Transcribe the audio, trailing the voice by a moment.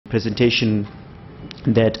presentation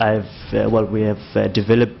that we have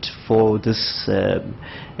developed for this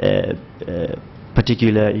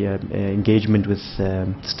particular engagement with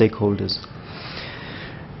stakeholders.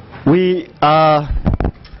 We are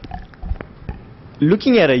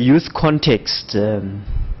looking at a youth context,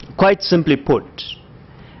 quite simply put.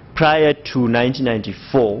 Prior to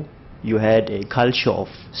 1994, you had a culture of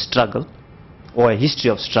struggle, or a history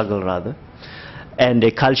of struggle rather, and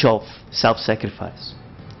a culture of self-sacrifice.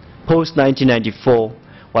 Post-1994,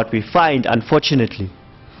 what we find, unfortunately,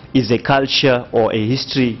 is a culture or a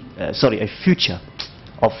history, a future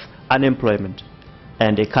of unemployment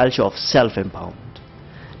and a culture of self-empowerment,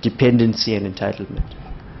 dependency and entitlement.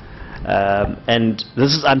 And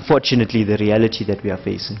this is unfortunately the reality that we are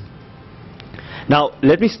facing. Now,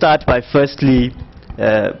 let me start by firstly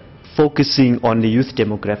focusing on the youth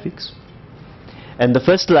demographics. And the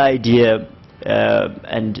first slide here,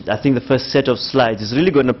 and I think the first set of slides, is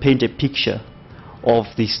really going to paint a picture of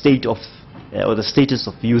the state of, or the status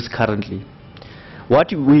of youth currently.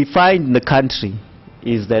 What we find in the country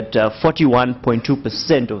is that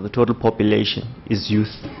 41.2% of the total population is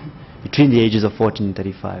youth between the ages of 14 and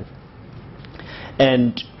 35.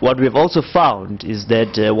 And what we have also found is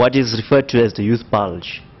that what is referred to as the youth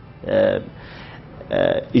bulge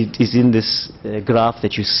it is in this graph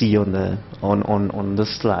that you see on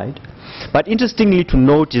this slide. But interestingly to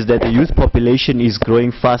note is that the youth population is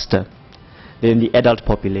growing faster than the adult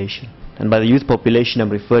population. And by the youth population,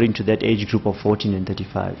 I'm referring to that age group of 14 and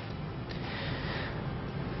 35.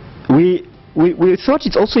 We thought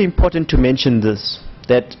it's also important to mention this,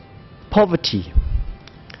 that poverty,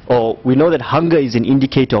 or we know that hunger is an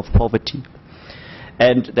indicator of poverty,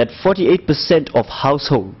 and that 48% of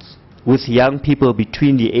households with young people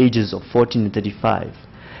between the ages of 14 and 35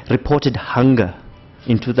 reported hunger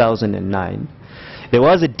in 2009. There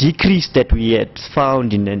was a decrease that we had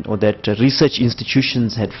found in, or that research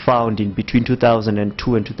institutions had found in between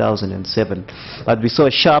 2002 and 2007. But we saw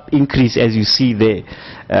a sharp increase, as you see there,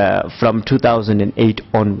 from 2008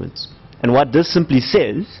 onwards. And what this simply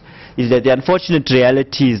says is that the unfortunate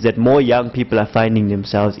reality is that more young people are finding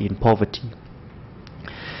themselves in poverty.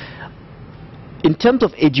 In terms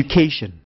of education,